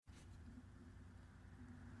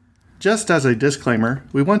Just as a disclaimer,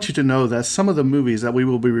 we want you to know that some of the movies that we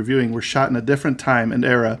will be reviewing were shot in a different time and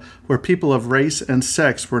era where people of race and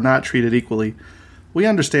sex were not treated equally. We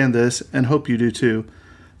understand this and hope you do too.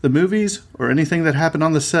 The movies or anything that happened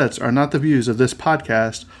on the sets are not the views of this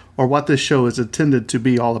podcast or what this show is intended to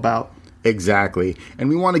be all about. Exactly. And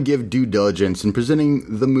we want to give due diligence in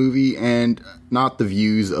presenting the movie and not the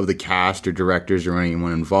views of the cast or directors or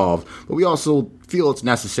anyone involved. But we also feel it's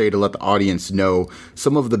necessary to let the audience know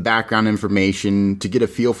some of the background information to get a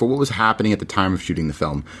feel for what was happening at the time of shooting the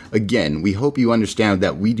film. Again, we hope you understand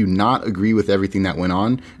that we do not agree with everything that went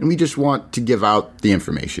on, and we just want to give out the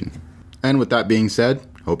information. And with that being said,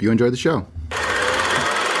 hope you enjoy the show.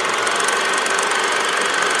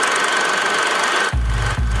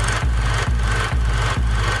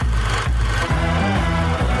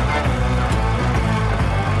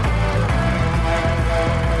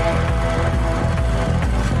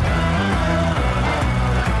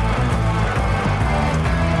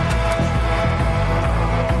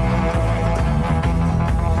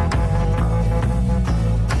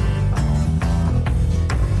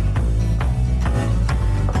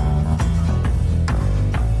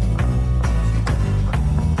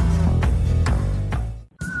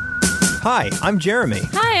 Hi, I'm Jeremy.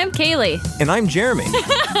 Hi, I'm Kaylee. And I'm Jeremy.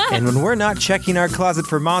 And when we're not checking our closet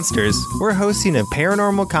for monsters, we're hosting a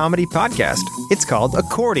paranormal comedy podcast. It's called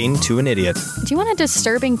According to an Idiot. Do you want a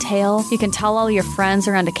disturbing tale you can tell all your friends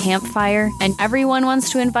around a campfire, and everyone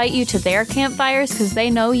wants to invite you to their campfires because they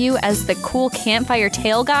know you as the cool campfire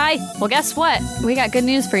tale guy? Well, guess what? We got good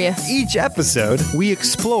news for you. Each episode, we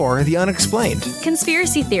explore the unexplained.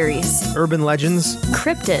 Conspiracy theories. Urban legends.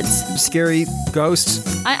 Cryptids. Scary ghosts.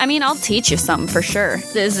 I mean, I'll teach you something for sure.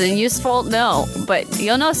 Is it useful? No. But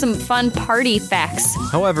you'll know some fun party facts.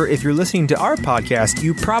 However, if you're listening to our podcast,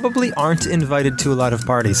 you probably aren't invited to a lot of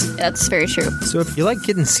parties. That's very true. So if you like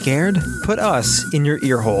getting scared, put us in your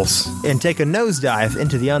ear holes and take a nosedive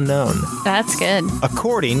into the unknown. That's good.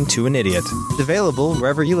 According to an Idiot. Available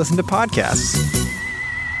wherever you listen to podcasts.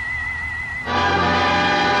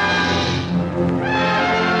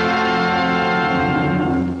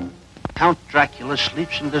 Count Dracula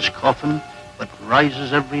sleeps in this coffin, but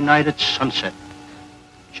rises every night at sunset.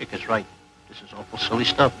 Chick is right. This is awful silly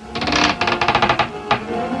stuff.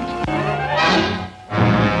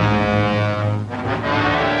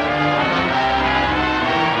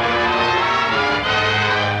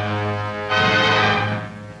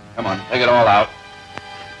 Come on, take it all out.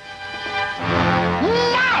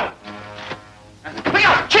 No! Look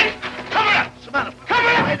out, Chick! Cover up! Samantha, cover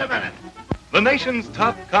up! Wait a minute. The nation's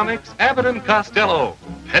top comics, Abbott and Costello.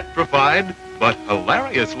 Petrified, but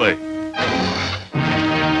hilariously.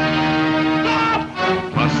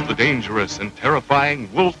 Plus the dangerous and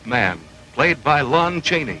terrifying Wolfman, played by Lon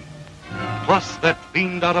Chaney. Plus that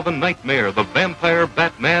fiend out of a nightmare, the vampire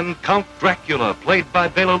Batman, Count Dracula, played by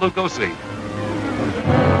Bela Lugosi.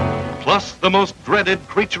 Plus the most dreaded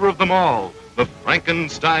creature of them all, the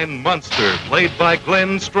Frankenstein monster, played by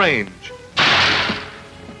Glenn Strange.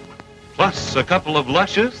 Plus a couple of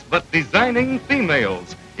luscious but designing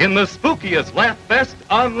females in the spookiest laugh fest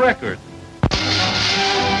on record.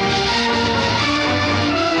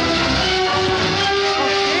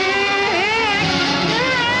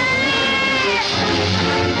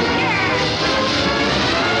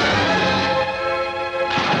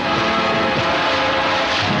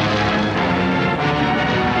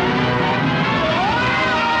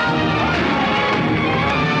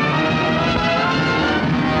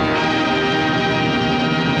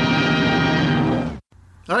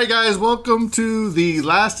 Alright guys, welcome to the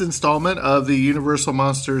last installment of the Universal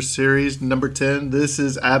Monsters series, number 10. This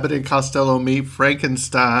is Abbott and Costello Meet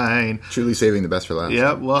Frankenstein. Truly saving the best for last.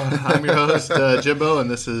 Yeah, well, I'm your host, Jimbo, and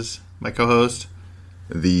this is my co-host.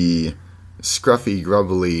 The scruffy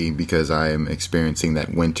grubbly, because I am experiencing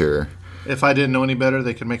that winter. If I didn't know any better,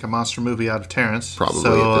 they could make a monster movie out of Terrence. Probably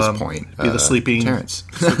so, at this point. Be the sleeping Terrence.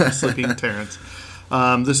 sleeping Terrence.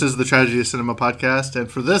 This is the Tragedy of Cinema podcast, and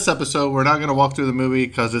for this episode, we're not going to walk through the movie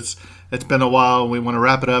because it's been a while, and we want to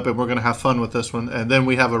wrap it up, and we're going to have fun with this one, and then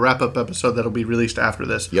we have a wrap-up episode that'll be released after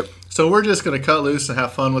this. Yep. So we're just going to cut loose and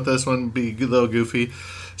have fun with this one, be a little goofy.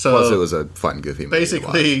 So Plus, it was a fun, goofy movie.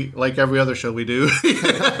 Basically, like every other show we do.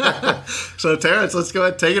 So, Terrence, let's go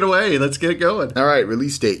ahead and take it away. Let's get going. All right,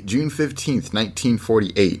 release date, June 15th,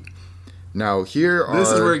 1948. Now, here are... This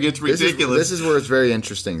is where it gets ridiculous. This is where it's very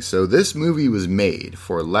interesting. So, this movie was made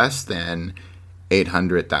for less than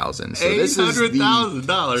 $800,000. So this is the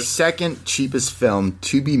 $800,000. second cheapest film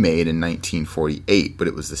to be made in 1948, but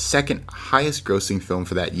it was the second highest grossing film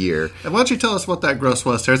for that year. And why don't you tell us what that gross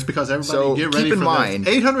was, Terrence? Because everybody get ready keep in for mind,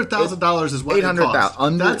 this. $800,000 is what it costs.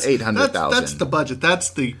 Under $800,000. That's the budget.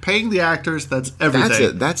 That's the paying the actors. That's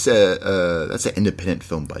everything. That's an independent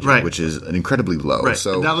film budget, which is incredibly low. Right.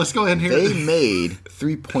 So now let's go ahead and hear they made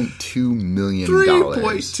 $3.2 million.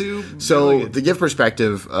 $3.2 million. So to give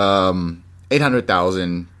perspective,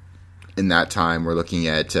 $800,000 in that time, we're looking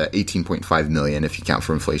at $18.5 million if you count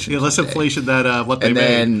for inflation. Yeah, less inflation than what they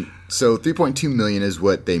made. And then, so $3.2 million is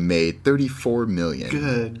what they made. $34 million.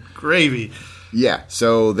 Good gravy. Yeah,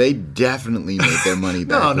 so they definitely made their money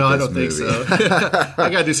back. No, I don't think so. I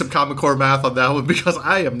got to do some Common Core math on that one because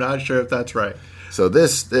I am not sure if that's right. So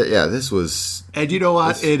this was. And you know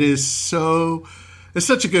what? It's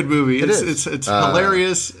such a good movie. It's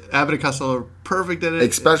hilarious. Abbott and Costello are perfect in it,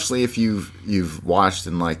 especially if you've watched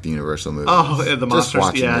and liked the Universal movies. Oh, and the monsters.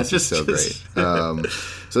 Watching this is so great.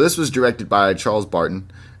 So this was directed by Charles Barton.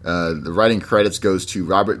 The writing credits goes to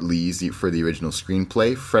Robert Lees for the original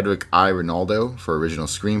screenplay, Frederick I. Rinaldo for original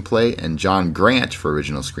screenplay, and John Grant for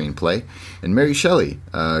original screenplay, and Mary Shelley.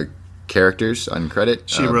 Characters uncredited.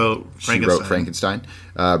 She wrote Frankenstein.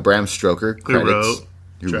 Bram Stoker credits.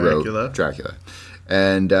 Who wrote Dracula.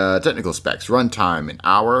 And technical specs: runtime an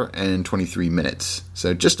hour and 23 minutes,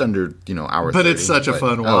 so just under hour. But 30, it's such a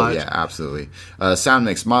fun watch. Oh yeah, absolutely. Sound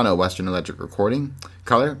mix: mono, Western Electric recording.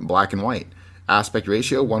 Color: black and white. Aspect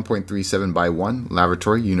ratio: 1.37:1.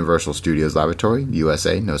 Lavatory: Universal Studios Lavatory,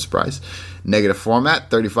 USA. No surprise. Negative format: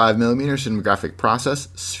 35mm. Cinematographic process: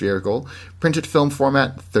 spherical. Printed film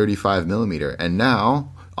format: 35mm. And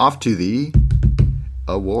now off to the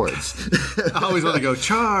awards. I always want to go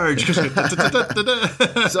charge.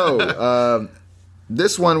 So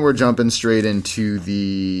this one we're jumping straight into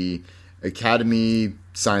the Academy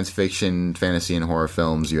Science Fiction, Fantasy, and Horror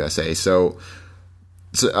Films USA. So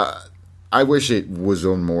I wish it was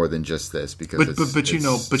on more than just this because but you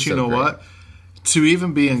know what? To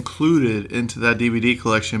even be included into that DVD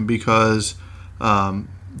collection because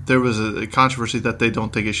there was a controversy that they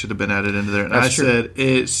don't think it should have been added into there. And I said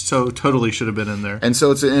it totally should have been in there. And so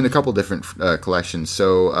it's in a couple different collections.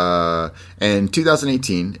 So in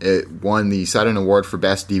 2018, it won the Saturn Award for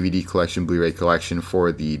Best DVD Collection, Blu-ray Collection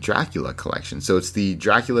for the Dracula Collection. So it's the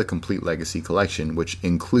Dracula Complete Legacy Collection, which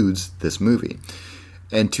includes this movie.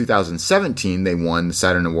 In 2017, they won the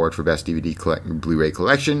Saturn Award for Best DVD Blu-ray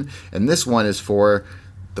Collection. And this one is for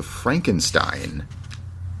the Frankenstein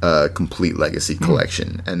Complete Legacy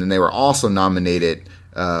Collection. And then they were also nominated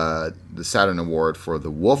the Saturn Award for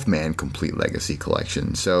the Wolfman Complete Legacy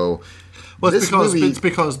Collection. So it's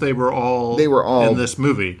because they were all in this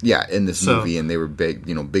movie. Yeah, in this movie, and they were big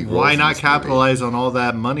roles. Why not capitalize on all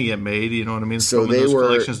that money it made? You know what I mean? So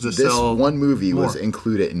one movie was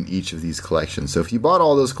included in each of these collections. So if you bought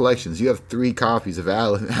all those collections, you have 3 copies of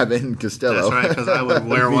Abbott and Costello. That's right, because I would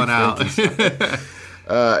wear one out.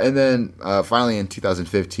 And then finally in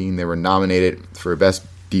 2015, they were nominated for Best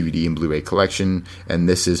DVD and Blu-ray Collection, and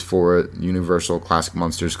this is for Universal Classic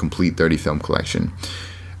Monsters Complete 30 Film Collection.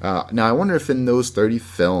 Now, I wonder if in those 30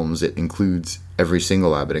 films it includes every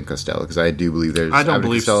single Abbott and Costello, because I do believe there's Abbott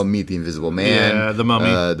and Costello Meet the Invisible Man, The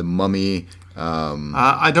Mummy. The Mummy.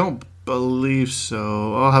 I don't believe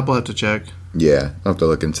so. I'll have to check. Yeah, I'll have to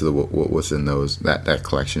look into what was in that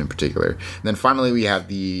collection in particular. And then finally, we have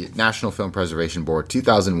the National Film Preservation Board.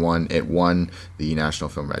 2001, it won the National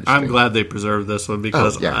Film Registry. I'm glad they preserved this one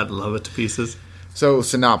because I'd love it to pieces. So,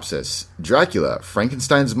 synopsis: Dracula,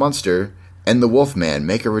 Frankenstein's monster, and the Wolfman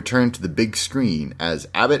make a return to the big screen as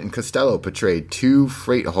Abbott and Costello portray 2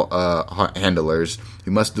 freight handlers who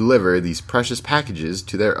must deliver these precious packages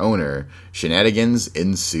to their owner. Shenanigans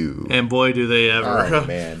ensue. And boy, do they ever. Oh,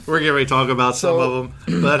 man. We're getting ready to talk about some of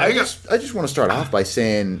them. But I just want to start off by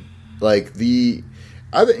saying, like, the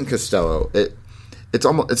Abbott and Costello, it's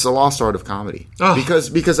a lost art of comedy. Oh.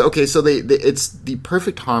 Because okay, so it's the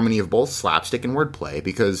perfect harmony of both slapstick and wordplay,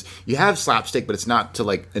 because you have slapstick, but it's not to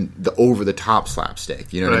like the over the top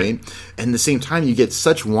slapstick. You know what I mean? And at the same time, you get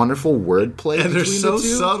such wonderful wordplay, and they're so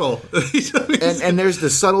subtle. and there's the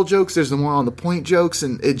subtle jokes, there's the more on the point jokes,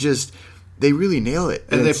 and it just they really nail it.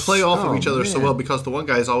 And they play off of each other so well, because the one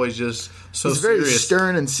guy is always just He's serious, very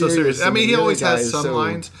stern and serious. So I mean, he always has some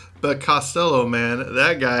lines, but Costello, man,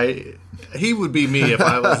 that guy. He would be me if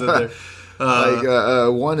I was in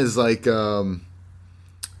there. One is like, what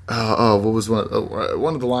was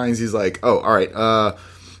one of the lines? He's like, oh, all right,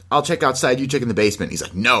 I'll check outside, you check in the basement. He's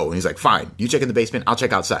like, no. And he's like, fine, you check in the basement, I'll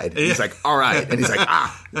check outside. And he's like, all right. And he's like,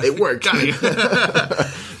 it worked.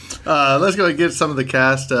 Let's go and get some of the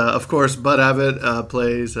cast. Of course, Bud Abbott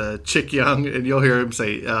plays Chick Young, and you'll hear him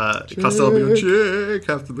say Costello being Chick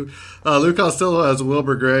half the movie. Lou Costello as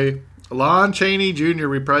Wilbur Gray. Lon Chaney Jr.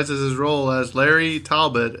 reprises his role as Larry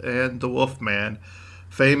Talbot and the Wolfman.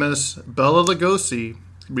 Famous Bela Lugosi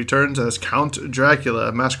returns as Count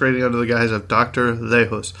Dracula, masquerading under the guise of Dr.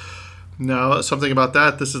 Lejos. Now, something about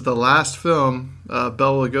that, this is the last film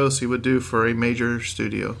Bela Lugosi would do for a major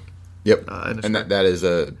studio. Yep, and that is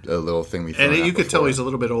a little thing we found. And you could tell he's a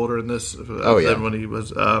little bit older in this than when he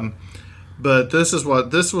was. But this was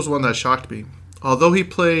one that shocked me. Although he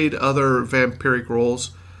played other vampiric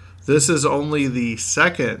roles, this is only the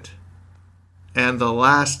second and the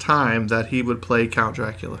last time that he would play Count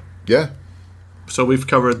Dracula. Yeah. So we've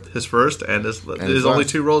covered his first and his only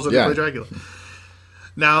two roles that he played Dracula.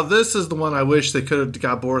 Now, this is the one I wish they could have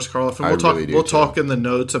got Boris Karloff. And we'll talk in the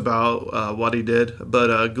notes about what he did.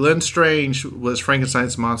 But Glenn Strange was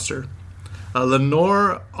Frankenstein's monster.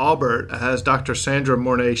 Lenore Albert has Dr. Sandra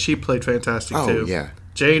Mornay. She played fantastic too. Oh, yeah.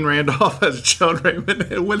 Jane Randolph has Joan Raymond.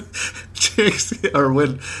 And when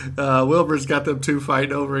Wilbur's got them two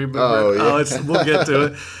fighting over him. We'll get to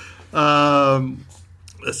it.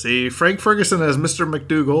 Let's see. Frank Ferguson as Mr.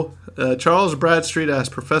 McDougal. Charles Bradstreet as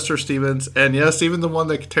Professor Stevens. And yes, even the one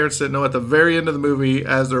that Terrence didn't know at the very end of the movie,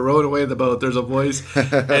 as they're rowing away in the boat, there's a voice.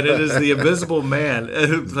 And it is the Invisible Man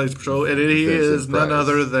who plays Patrol. And he is none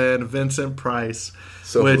other than Vincent Price.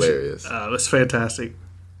 So hilarious. It's fantastic.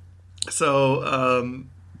 So,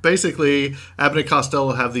 basically, Abbott and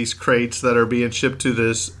Costello have these crates that are being shipped to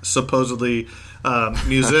this supposedly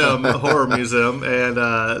museum, horror museum,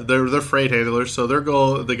 and they're freight handlers. So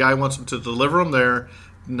the guy wants them to deliver them there,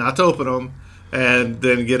 not to open them, and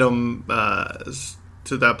then get them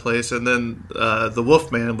to that place. And then the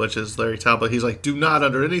Wolfman, which is Larry Talbot, he's like, "Do not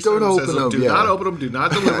under any circumstances, not open them, do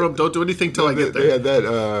not deliver them, don't do anything till I get there." They had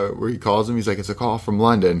that where he calls him. He's like, "It's a call from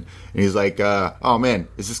London," and he's like, "Oh man,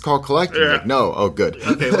 is this call collected?" He's like, "No." "Oh, good."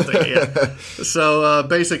 Okay, we'll take it. Yeah. So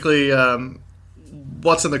basically.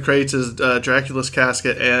 What's in the crates is Dracula's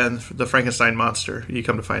casket and the Frankenstein monster. You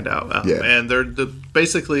come to find out, and they're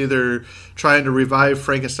trying to revive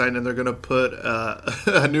Frankenstein, and they're going to put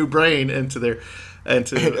a new brain into their and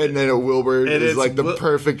then a Wilbur is like the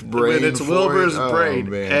perfect brain. And it's Wilbur's brain.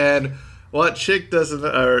 Man. And what Chick doesn't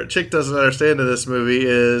understand in this movie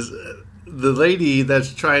is the lady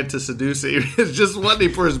that's trying to seduce him is just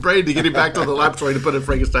wanting for his brain to get him back to the laboratory to put in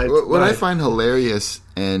Frankenstein's What I find hilarious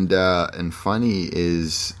and funny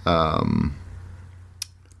is in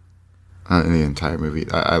the entire movie.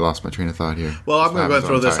 I lost my train of thought here. Well, I'm going to go ahead and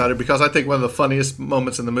throw this out here because I think one of the funniest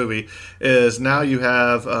moments in the movie is now you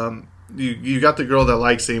have you got the girl that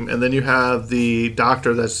likes him, and then you have the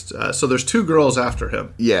doctor that's so there's two girls after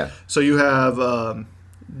him. Yeah. So you have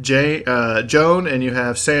Joan and you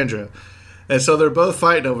have Sandra. And so they're both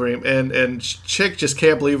fighting over him, and Chick just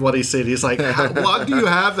can't believe what he said. He's like, "What do you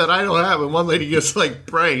have that I don't have?" And one lady gets like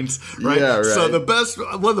brains, right? Yeah, right. So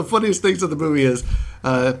one of the funniest things of the movie is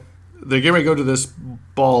they're getting ready to go to this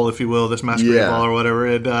ball, if you will, this masquerade ball or whatever,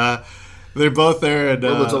 and they're both there. And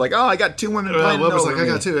Wilbur's like, "Oh, I got two women." Wilbur's like, "I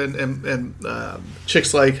got two," and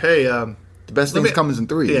Chick's like, "Hey, the best thing comes in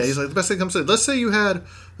threes." Yeah, he's like, "The best thing comes in." Let's say you had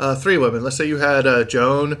three women. Let's say you had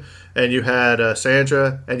Joan. And you had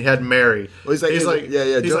Sandra, and you had Mary. Well, he's like, He's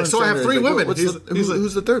like, so I have three women.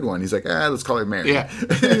 Who's the third one? He's like, let's call her Mary. Yeah.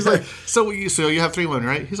 He's like, so you have three women,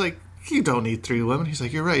 right? He's like, you don't need three women. He's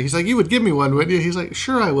like, you're right. He's like, you would give me one, wouldn't you? He's like,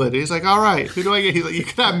 sure I would. He's like, all right. Who do I get? He's like, you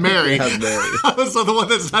can have Mary. So the one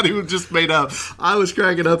that's not even just made up. I was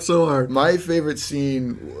cracking up so hard. My favorite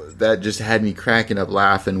scene that just had me cracking up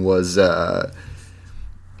laughing was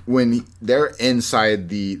when they're inside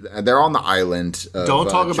they're on the island. Don't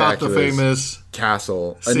talk about the famous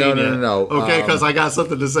castle. No. Okay, because I got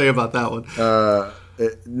something to say about that one.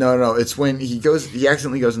 No. It's when he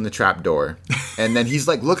accidentally goes in the trap door, and then he's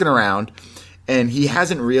like looking around, and he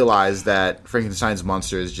hasn't realized that Frankenstein's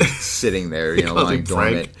monster is just sitting there, lying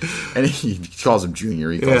dormant. And he calls him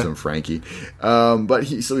Junior. He calls him Frankie. But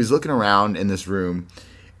he's looking around in this room.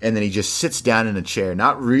 And then he just sits down in a chair,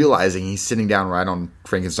 not realizing he's sitting down right on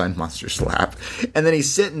Frankenstein's monster's lap. And then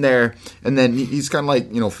he's sitting there, and then he's kind of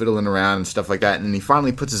like, fiddling around and stuff like that. And then he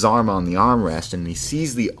finally puts his arm on the armrest, and he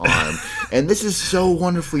sees the arm. And this is so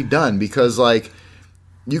wonderfully done because, like,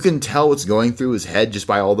 you can tell what's going through his head just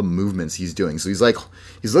by all the movements he's doing. So he's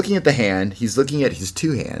looking at the hand, he's looking at his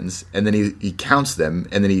two hands, and then he counts them.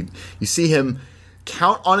 And then you see him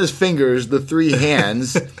count on his fingers the three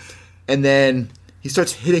hands, and then he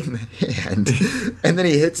starts hitting the hand, and then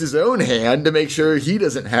he hits his own hand to make sure he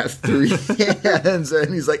doesn't have 3 hands,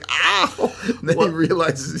 and he's like, ow! And then he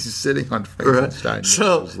realizes he's sitting on Frankenstein. Right.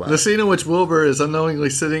 So, the scene in which Wilbur is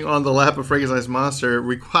unknowingly sitting on the lap of Frankenstein's monster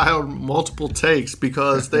required multiple takes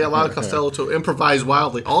because they allowed Costello to improvise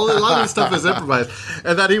wildly. A lot of this stuff is improvised.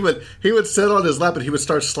 And that he would sit on his lap and he would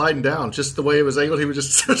start sliding down. Just the way it was angled, he would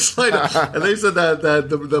just start sliding down. And they said that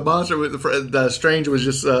the monster, the Strange, was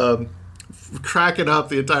just... cracking up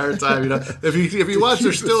the entire time. If you watch,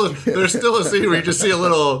 there's still a scene where you just see a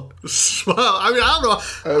little smile. I mean, I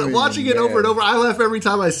don't know. Watching it over and over, I laugh every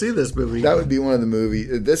time I see this movie. That would be one of the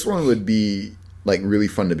movies. This one would be like really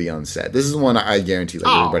fun to be on set. This is one I guarantee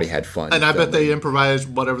everybody had fun. And I bet they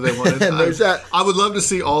improvised whatever they wanted. And there's that. I would love to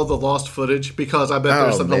see all the lost footage because I bet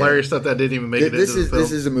there's some hilarious stuff that didn't even make it into the film.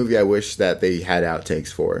 This is a movie I wish that they had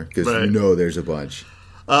outtakes for because there's a bunch.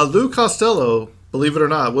 Lou Costello, believe it or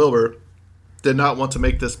not, Wilbur, did not want to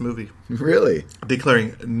make this movie. Really?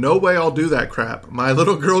 Declaring, no way I'll do that crap. My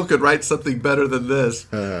little girl could write something better than this.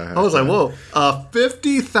 I was like, whoa. A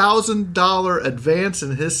 $50,000 advance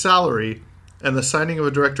in his salary and the signing of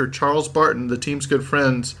a director, Charles Barton, the team's good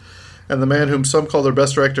friends, and the man whom some call their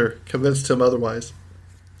best director, convinced him otherwise.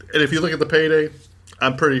 And if you look at the payday,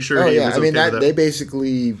 I'm pretty sure he was okay with that. They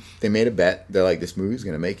basically, they made a bet. They're like, this movie's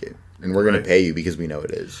going to make it. And we're going to pay you because we know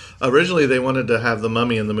it is. Originally, they wanted to have the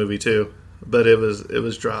Mummy in the movie, too. But it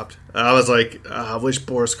was dropped. I was like, I wish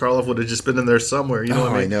Boris Karloff would have just been in there somewhere. You know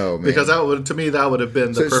what I mean? I know, man. Because to me, that would have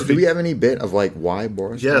been the perfect. So do we have any bit of like why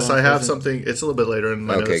Boris? Yes, I have something. It's a little bit later in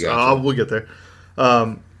my notes. Gotcha. We'll get there.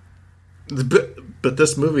 But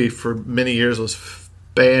this movie for many years was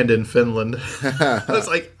banned in Finland. It's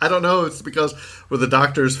like, I don't know. It's because were the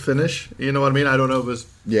doctors Finnish? You know what I mean? I don't know. It was.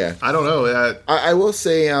 Yeah. I don't know. I will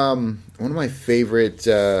say one of my favorite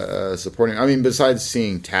supporting. I mean, besides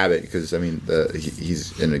seeing Tabbitt, because I mean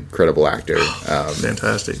he's an incredible actor.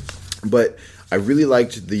 Fantastic. But I really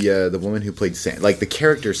liked the woman who played the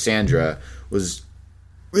character Sandra was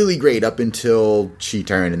really great up until she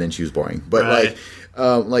turned and then she was boring. But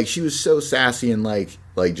like she was so sassy and like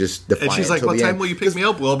just defiant. And she's like, "What time will you pick me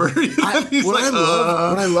up, Wilbur?" What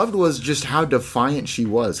I loved was just how defiant she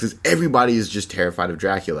was, because everybody is just terrified of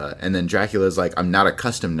Dracula, and then Dracula's like, "I'm not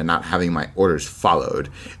accustomed to not having my orders followed,"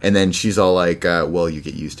 and then she's all like, "Well, you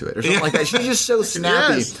get used to it," or something like that. She's just so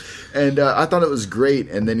snappy, and I thought it was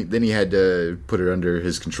great. And then he had to put her under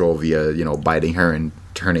his control via biting her and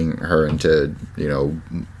turning her into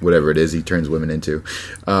whatever it is he turns women into.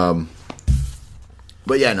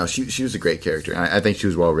 But yeah, no, she was a great character. I think she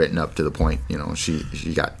was well written up to the point,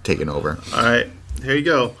 she got taken over. All right, here you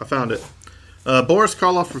go. I found it. Boris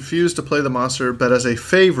Karloff refused to play the monster, but as a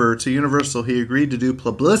favor to Universal, he agreed to do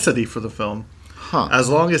publicity for the film, as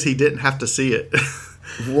long as he didn't have to see it.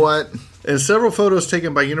 What? In several photos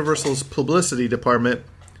taken by Universal's publicity department,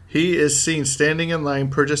 he is seen standing in line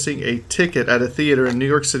purchasing a ticket at a theater in New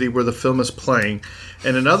York City where the film is playing.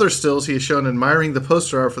 And in other stills, he is shown admiring the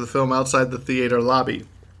poster art for the film outside the theater lobby.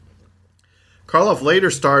 Karloff later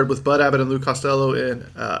starred with Bud Abbott and Lou Costello in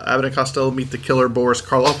Abbott and Costello Meet the Killer Boris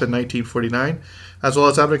Karloff in 1949, as well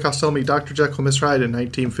as Abbott and Costello Meet Dr. Jekyll, Miss Hyde in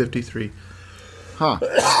 1953.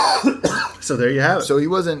 So there you have it. So he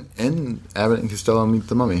wasn't in Abbott and Costello Meet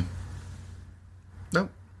the Mummy? No.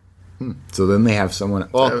 So then they have someone.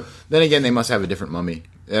 Well, then again, they must have a different mummy.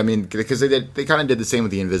 I mean, because they kind of did the same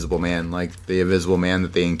with the Invisible Man. Like the Invisible Man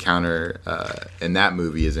that they encounter in that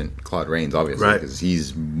movie isn't Claude Rains, obviously, because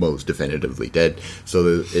he's most definitively dead.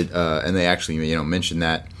 So and they actually mentioned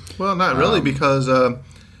that. Well, not really, because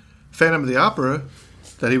Phantom of the Opera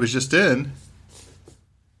that he was just in.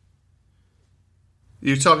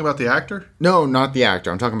 You're talking about the actor? No, not the actor.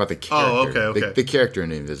 I'm talking about the character. Oh, okay. The character in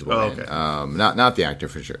The Invisible Man. Okay. Not the actor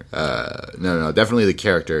for sure. No, definitely the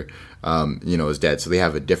character. Is dead. So they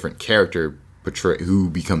have a different character who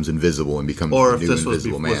becomes invisible and becomes the new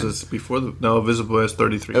Invisible Man. Was this before Invisible Man is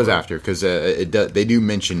 33. It was after, because they do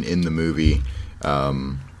mention in the movie,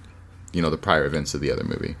 the prior events of the other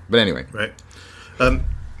movie. But anyway, right.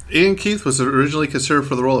 Ian Keith was originally considered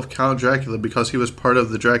for the role of Count Dracula because he was part of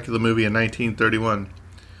the Dracula movie in 1931.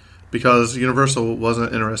 Because Universal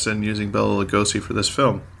wasn't interested in using Bela Lugosi for this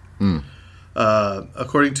film.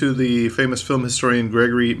 According to the famous film historian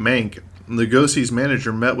Gregory Mank, Lugosi's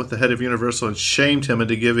manager met with the head of Universal and shamed him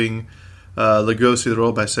into giving Lugosi the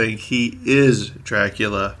role by saying, "He is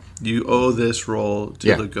Dracula. You owe this role to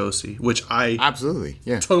Lugosi," which I absolutely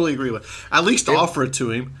totally agree with. At least offer it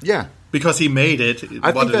to him. Yeah. Because he made it.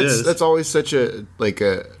 I think that's always such a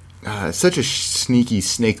such a sneaky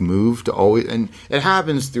snake move to always, and it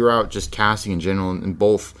happens throughout just casting in general in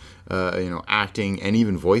both acting and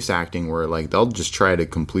even voice acting where like they'll just try to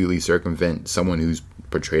completely circumvent someone who's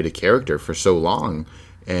portrayed a character for so long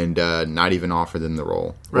and not even offer them the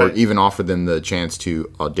role or even offer them the chance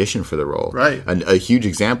to audition for the role. Right. A huge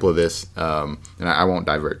example of this, and I won't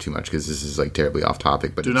divert too much because this is like terribly off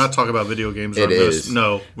topic. But Do not talk about video games. It is.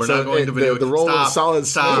 No, we're not going to video games. The role of Solid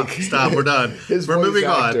Stop. Snake. Stop. We're done. His we're voice moving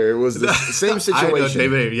actor on. was the same situation. I know,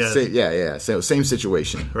 David, yes. Same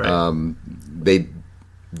situation. Right. They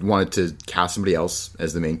wanted to cast somebody else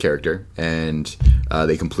as the main character, and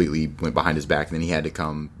they completely went behind his back. And then he had to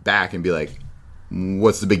come back and be like,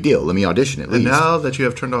 "What's the big deal? Let me audition at least." And now that you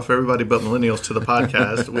have turned off everybody but millennials to the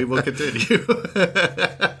podcast, we will continue.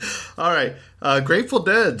 All right. Grateful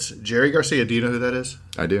Dead's Jerry Garcia. Do you know who that is?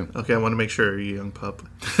 I do. Okay, I want to make sure, you young pup.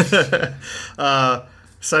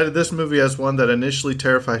 Cited this movie as one that initially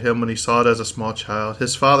terrified him when he saw it as a small child.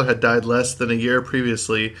 His father had died less than a year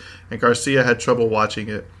previously, and Garcia had trouble watching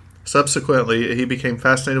it. Subsequently, he became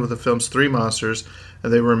fascinated with the film's three monsters,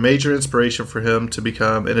 and they were a major inspiration for him to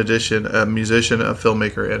become, in addition, a musician, a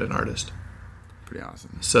filmmaker, and an artist. Pretty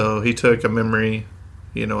awesome. So he took a memory,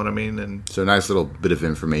 you know what I mean? And So a nice little bit of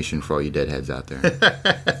information for all you deadheads out there.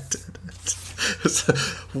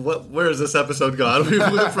 where has this episode gone? We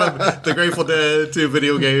went from the Grateful Dead to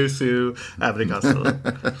video games to Abbott and Costello.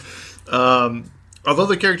 Although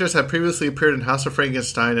the characters had previously appeared in House of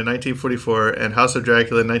Frankenstein in 1944 and House of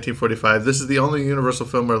Dracula in 1945, this is the only Universal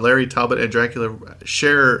film where Larry Talbot and Dracula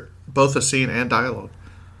share both a scene and dialogue.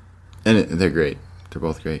 And they're great. They're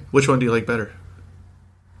both great. Which one do you like better?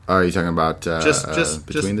 Are you talking about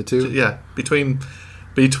between the two? Yeah, between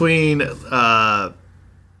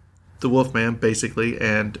the Wolfman, basically,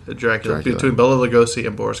 and Dracula. Between Bela Lugosi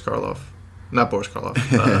and Boris Karloff. Not Boris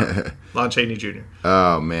Karloff. Lon Chaney Jr.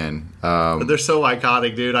 Oh, man. They're so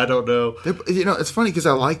iconic, dude. I don't know. It's funny because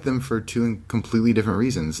I like them for two completely different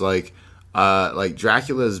reasons. Like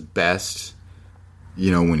Dracula's best,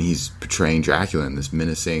 when he's portraying Dracula in this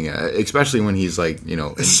menacing, especially when he's like,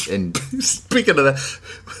 and Speaking of that,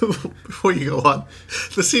 before you go on,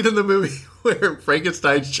 the scene in the movie where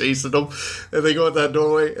Frankenstein's chasing them, and they go in that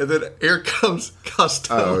doorway, and then here comes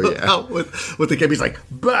Costello out with the game. He's like,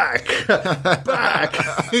 back.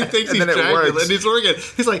 He thinks he's Dracula, and he's working.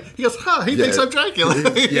 He goes, he thinks I'm Dracula.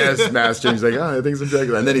 Yes, Master. He's like, I think I'm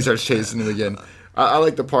Dracula, and then he starts chasing him again. I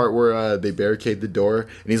like the part where they barricade the door,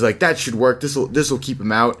 and he's like, "That should work. This will keep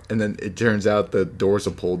him out." And then it turns out the door's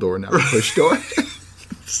a pull door, not a push door.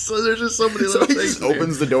 So there's just so many little he things. just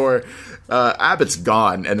opens the door. Abbott's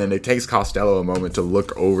gone, and then it takes Costello a moment to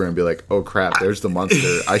look over and be like, "Oh crap, there's the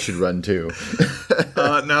monster. I should run too."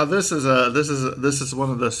 Now this is one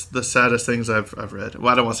of the saddest things I've read.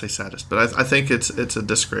 Well, I don't want to say saddest, but I think it's a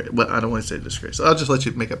disgrace. Well, I don't want to say disgrace. I'll just let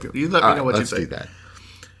you make up your. You let me know what you think. Let's do that.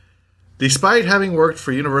 Despite having worked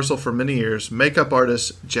for Universal for many years, makeup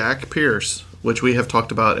artist Jack Pierce, which we have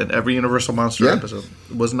talked about in every Universal Monster episode,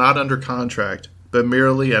 was not under contract, but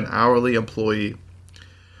merely an hourly employee.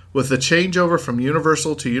 With the changeover from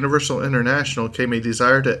Universal to Universal International came a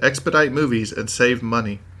desire to expedite movies and save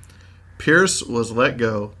money. Pierce was let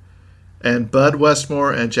go, and Bud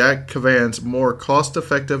Westmore and Jack Cavan's more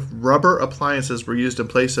cost-effective rubber appliances were used in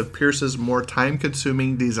place of Pierce's more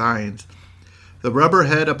time-consuming designs. The rubber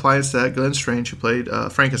head appliance that Glenn Strange, who played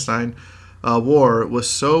Frankenstein, wore was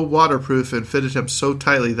so waterproof and fitted him so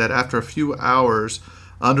tightly that after a few hours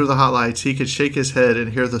under the hot lights, he could shake his head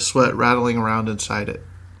and hear the sweat rattling around inside it.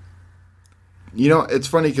 It's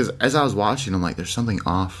funny because as I was watching, I'm like, there's something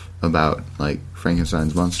off about, like,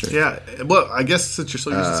 Frankenstein's monster. Yeah, well, I guess since you're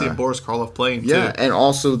so used to seeing Boris Karloff playing, too. Yeah, and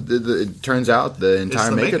also, it turns out the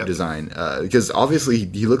entire makeup design, because obviously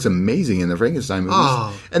he looks amazing in the Frankenstein movies.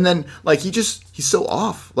 Oh. And then, like, he's so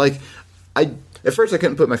off. Like, at first I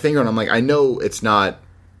couldn't put my finger on him. I'm like, I know it's not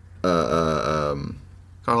Karloff.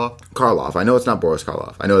 I know it's not Boris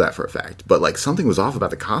Karloff. I know that for a fact. But, like, something was off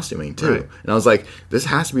about the costuming, too. Right. And I was like, this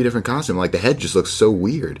has to be a different costume. Like, the head just looks so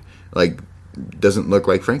weird. Like, doesn't look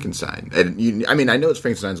like Frankenstein. And I know it's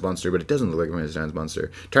Frankenstein's monster, but it doesn't look like Frankenstein's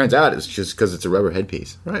monster. Turns out it's just because it's a rubber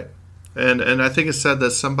headpiece. Right. And I think it's said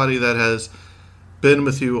that somebody that has been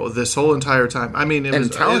with you this whole entire time. I mean, it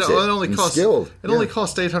only cost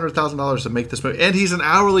 $800,000 to make this movie, and he's an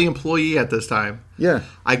hourly employee at this time. Yeah,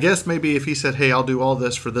 I guess maybe if he said, "Hey, I'll do all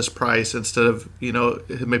this for this price," instead of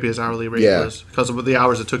maybe his hourly rate was because of the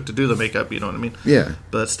hours it took to do the makeup. You know what I mean? Yeah,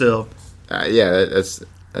 but still, that is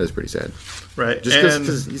pretty sad. Right, just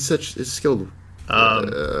because he's such a skilled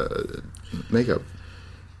makeup.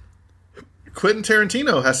 Quentin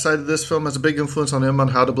Tarantino has cited this film as a big influence on him on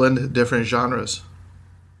how to blend different genres.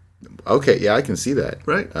 Okay, yeah, I can see that.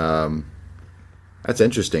 Right. That's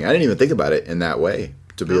interesting. I didn't even think about it in that way.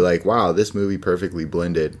 to be like, wow, this movie perfectly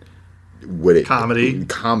blended with it,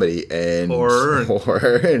 comedy and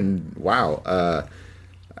horror, and wow,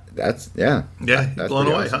 that's blown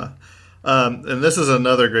away, awesome. Huh? And this is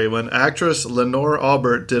another great one. Actress Lenore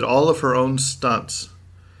Albert did all of her own stunts,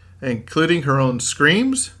 including her own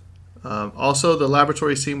screams. Also, the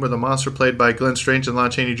laboratory scene where the monster played by Glenn Strange and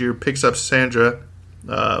Lon Chaney Jr. picks up Sandra,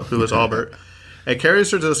 who is Albert, and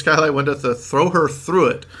carries her to the skylight window to throw her through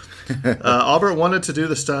it. Albert wanted to do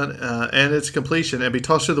the stunt and its completion and be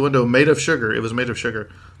tossed through the window made of sugar. It was made of sugar.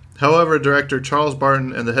 However, director Charles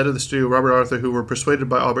Barton and the head of the studio, Robert Arthur, who were persuaded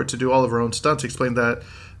by Albert to do all of her own stunts, explained that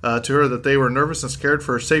to her that they were nervous and scared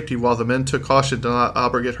for her safety, while the men took caution to not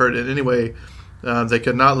Albert get hurt in any way. They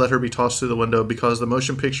could not let her be tossed through the window because the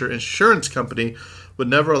motion picture insurance company would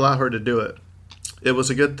never allow her to do it. It was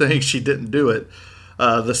a good thing she didn't do it.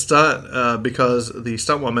 The stunt, because the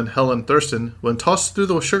stuntwoman, Helen Thurston, when tossed through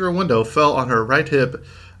the sugar window, fell on her right hip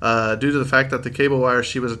due to the fact that the cable wire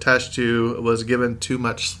she was attached to was given too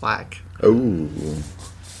much slack. Oh.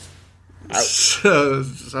 So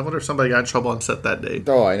I wonder if somebody got in trouble on set that day.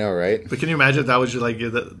 Oh, I know, right? But can you imagine if that was like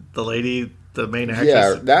the lady, the main actress?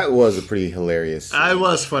 Yeah, that was a pretty hilarious. I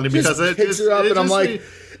was funny because it picks her up, and I'm like,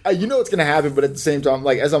 you know what's going to happen, but at the same time,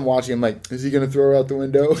 like as I'm watching, I'm like, is he going to throw her out the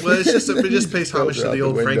window? Well, it just pays homage to the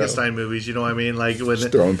old Frankenstein movies. You know what I mean? Like when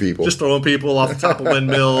just throwing people off the top of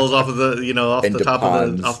windmills, off of the off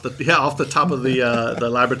the top of the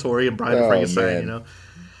laboratory and Bride of Frankenstein. Man. You know,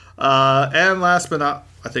 and last but not.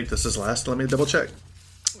 I think this is last. Let me double check.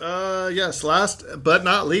 Yes, last but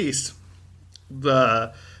not least,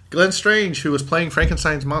 Glenn Strange, who was playing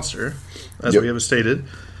Frankenstein's monster, as we have stated,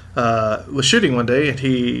 was shooting one day and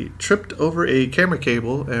he tripped over a camera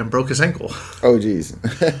cable and broke his ankle. Oh, geez.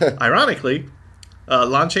 Ironically,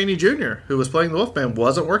 Lon Chaney Jr., who was playing the Wolfman,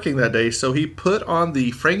 wasn't working that day, so he put on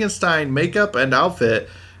the Frankenstein makeup and outfit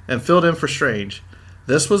and filled in for Strange.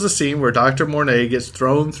 This was a scene where Dr. Mornay gets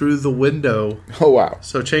thrown through the window. Oh, wow.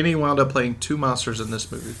 So Chaney wound up playing two monsters in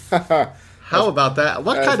this movie. How about that?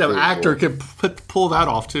 What kind of actor could pull that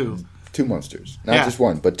off, too? Two monsters. Not just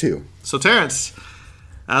one, but two. So, Terrence,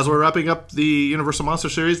 as we're wrapping up the Universal Monster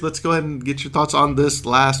series, let's go ahead and get your thoughts on this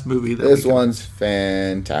last movie. This one's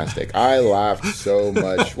fantastic. I laughed so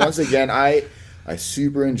much. Once again, I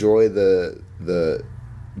super enjoy the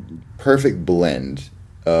perfect blend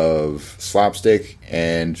of slapstick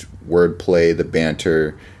and wordplay, the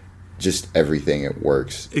banter, just everything. It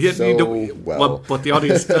works well. What the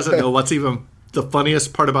audience doesn't know, what's even the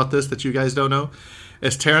funniest part about this that you guys don't know,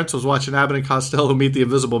 is Terrence was watching Abbott and Costello Meet the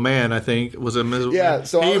Invisible Man, I think. Was it Invisible Man?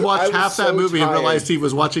 So he watched half that movie tired. And realized he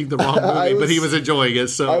was watching the wrong movie, but he was enjoying it.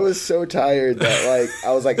 So I was so tired that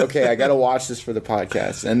I was like, okay, I got to watch this for the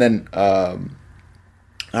podcast. And then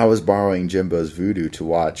I was borrowing Jimbo's Voodoo to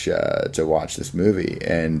watch this movie,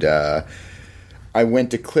 and I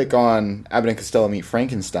went to click on Abbott and Costello Meet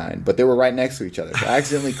Frankenstein, but they were right next to each other. So I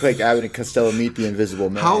accidentally clicked Abbott and Costello Meet the Invisible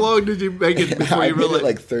Man. How long did you make it before you realized? I made it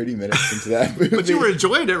like 30 minutes into that movie. But you were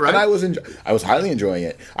enjoying it, right? And I was highly enjoying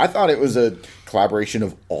it. I thought it was a collaboration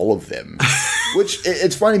of all of them. Which,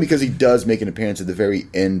 it's funny because he does make an appearance at the very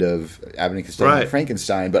end of Abbott and Costello Meet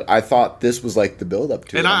Frankenstein, but I thought this was like the build-up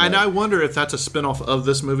to it. And I wonder if that's a spin-off of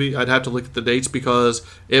this movie. I'd have to look at the dates because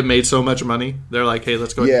it made so much money. They're like, hey,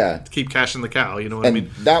 let's go and keep cashing the cow. You know what I mean?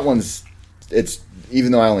 That one's,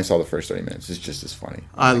 even though I only saw the first 30 minutes, it's just as funny.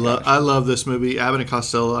 I love this movie. Abbott and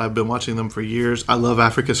Costello, I've been watching them for years. I love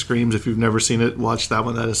Africa Screams. If you've never seen it, watch that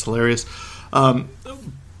one. That is hilarious.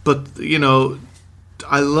 But,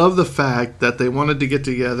 I love the fact that they wanted to get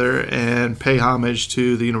together and pay homage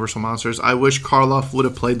to the Universal Monsters. I wish Karloff would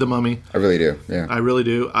have played the Mummy. I really do. Yeah, I really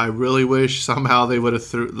do. I really wish somehow they would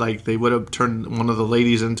have turned one of the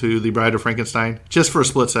ladies into the Bride of Frankenstein just for a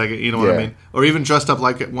split second. You know what I mean? Or even dressed up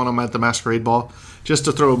like one of them at the Masquerade Ball, just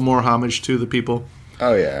to throw more homage to the people.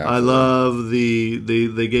 Oh yeah, absolutely. I love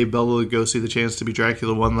they gave Bela Lugosi the chance to be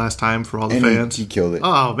Dracula one last time for all the fans. He killed it.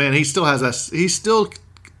 Oh man, he still has that. He still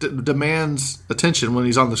demands attention when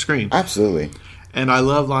he's on the screen. Absolutely. And I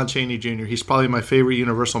love Lon Chaney Jr. He's probably my favorite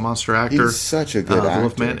Universal Monster actor. He's such a good actor.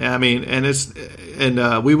 Wolfman. I mean,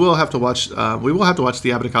 we will have to watch. We will have to watch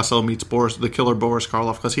the Abbott and Costello meets the killer Boris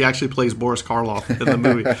Karloff, because he actually plays Boris Karloff in the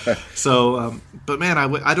movie. So, but man,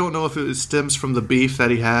 I don't know if it stems from the beef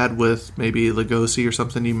that he had with maybe Lugosi or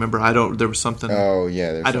something. You remember? There was something. Oh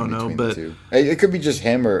yeah, I don't know, but it could be just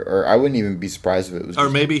him, or I wouldn't even be surprised if it was. Or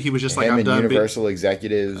maybe he was just like, I'm done. Universal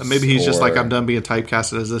executives. Maybe he's just like, I'm done being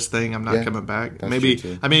typecasted as this thing. I'm not coming back. That's Maybe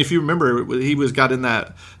true, too. I mean, if you remember, he got in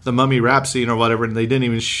the mummy rap scene or whatever, and they didn't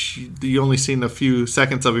even. You only seen a few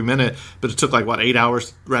seconds of him in it, but it took like 8 hours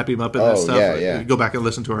to wrap him up in that stuff. Yeah. Go back and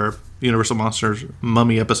listen to our Universal Monsters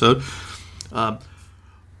Mummy episode.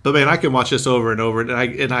 But man, I can watch this over and over,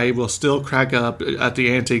 and I will still crack up at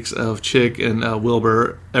the antics of Chick and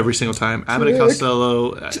Wilbur every single time. Abbott and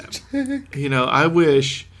Costello, I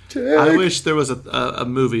wish there was a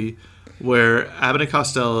movie where Abbott and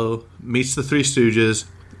Costello meets the Three Stooges,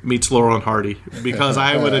 meets Laurel and Hardy, because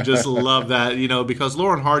I would have just loved that. Because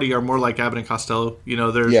Laurel and Hardy are more like Abbott and Costello.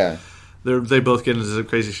 They both get into some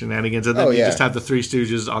crazy shenanigans, and then you just have the Three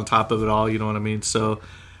Stooges on top of it all. You know what I mean? So.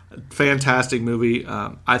 Fantastic movie.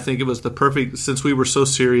 I think it was the perfect, since we were so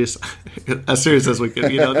serious, as serious as we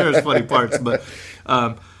could. There's funny parts, but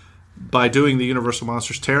by doing the Universal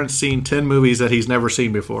Monsters, Terrence's seen 10 movies that he's never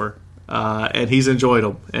seen before, and he's enjoyed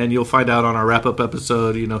them. And you'll find out on our wrap-up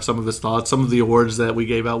episode, some of his thoughts, some of the awards that we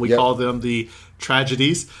gave out. We call them the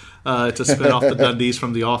tragedies to spin off the Dundies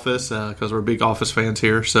from The Office, because we're big Office fans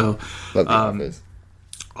here. So, love The Office.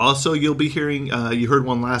 Also, you'll be hearing, you heard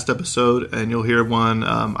one last episode, and you'll hear one,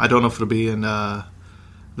 I don't know if it'll be in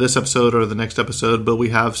this episode or the next episode, but we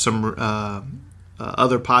have some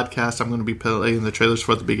other podcasts I'm going to be playing the trailers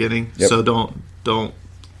for at the beginning. Yep. So don't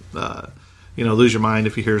lose your mind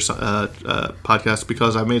if you hear podcasts,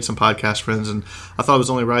 because I made some podcast friends, and I thought it was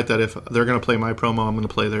only right that if they're going to play my promo, I'm going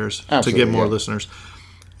to play theirs. Absolutely, to get more listeners.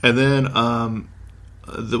 And then...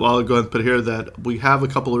 I'll go ahead and put here that we have a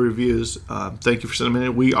couple of reviews. Thank you for sending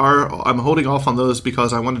them in. I'm holding off on those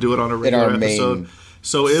because I want to do it on a regular episode.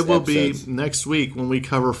 So it will be next week when we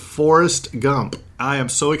cover Forrest Gump. I am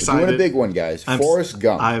so excited. We're doing a big one, guys. Forrest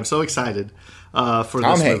Gump. I am so excited for Tom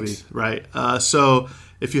this Hanks. movie. Right. So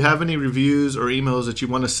if you have any reviews or emails that you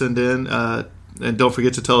want to send in, and don't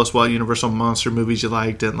forget to tell us what Universal Monster movies you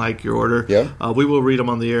liked, didn't like, your order. Yeah. We will read them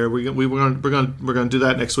on the air. We're going to do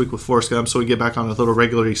that next week with Forrest Gump, so we get back on a little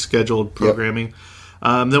regularly scheduled programming.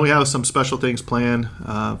 Then we have some special things planned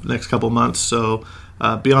next couple months. So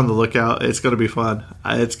be on the lookout. It's going to be fun.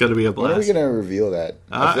 It's going to be a blast. When are we going to reveal that?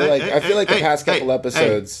 I feel like the past couple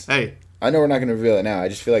episodes. I know we're not going to reveal it now. I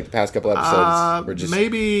just feel like the past couple episodes were just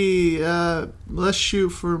maybe let's shoot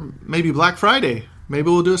for maybe Black Friday. Maybe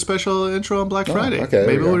we'll do a special intro on Black Friday. Okay,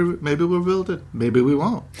 maybe we'll build it. Maybe we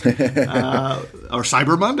won't. Or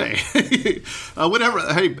Cyber Monday. Whatever.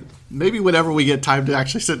 Hey, maybe whenever we get time to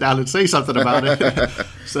actually sit down and say something about it.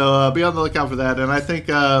 So be on the lookout for that. And I think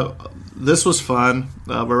this was fun.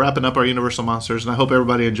 We're wrapping up our Universal Monsters, and I hope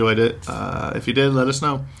everybody enjoyed it. If you did, let us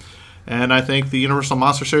know. And I think the Universal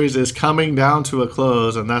Monster series is coming down to a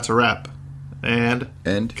close, and that's a wrap. And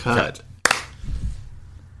cut.